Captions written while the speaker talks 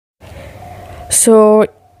So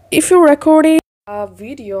if you're recording a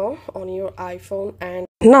video on your iPhone and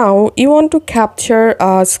now you want to capture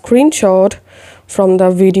a screenshot from the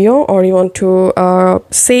video, or you want to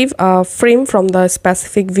save a frame from the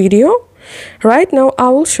specific video, right now I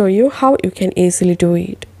will show you how you can easily do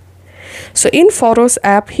it. So in Photos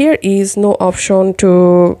app, here is no option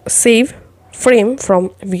to save frame from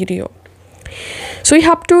video. So you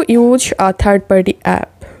have to use a third-party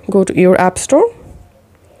app. Go to your app store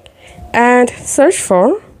and search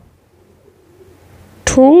for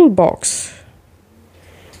Toolbox,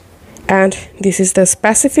 and this is the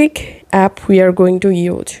specific app we are going to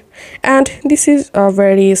use. And this is a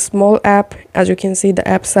very small app. As you can see, the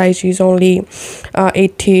app size is only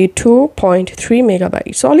 82.3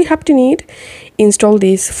 megabytes. So all you have to need, install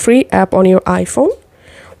this free app on your iPhone.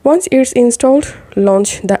 Once it's installed,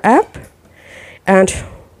 launch the app, and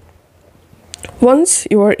once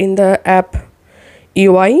you are in the app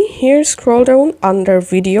UI, here scroll down under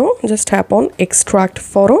video, just tap on extract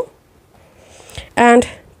photo, and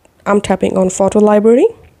I'm tapping on photo library.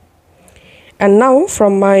 And now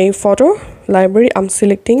from my photo library, I'm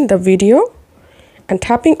selecting the video and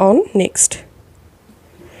tapping on next.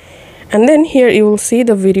 And then here you will see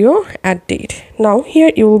the video add date. Now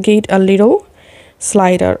here you will get a little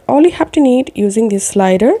slider. All you have to need, using this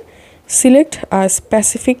slider, select a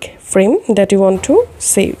specific frame that you want to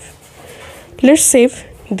save. Let's save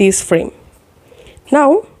this frame.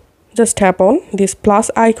 Now just tap on this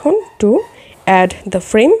plus icon to add the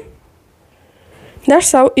frame.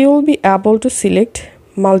 That's how you will be able to select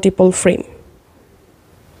multiple frame.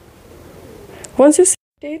 Once you select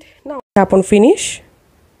it, now tap on finish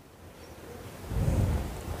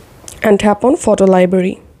and tap on photo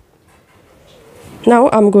library.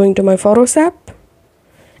 Now I'm going to my Photos app,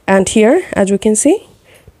 and here as you can see,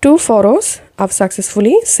 2 photos I've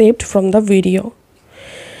successfully saved from the video.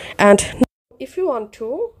 And if you want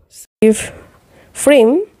to save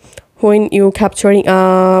frame when you capturing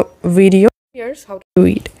a video, here's how to do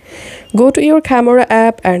it. Go to your camera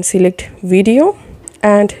app and select video,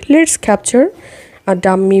 and let's capture a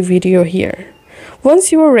dummy video here.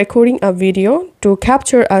 Once you are recording a video, to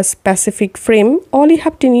capture a specific frame, all you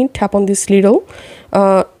have to need, tap on this little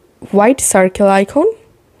white circle icon,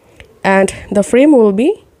 and the frame will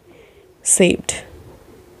be saved.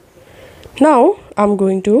 Now I'm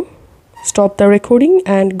going to stop the recording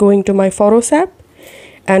and going to my Photos app,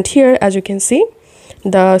 and here as you can see,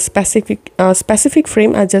 the specific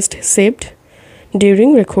frame I just saved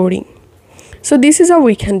during recording. So this is how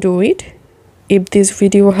we can do it. If this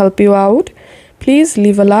video helped you out, please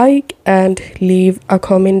leave a like and leave a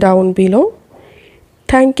comment down below.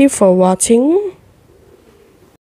 Thank you for watching.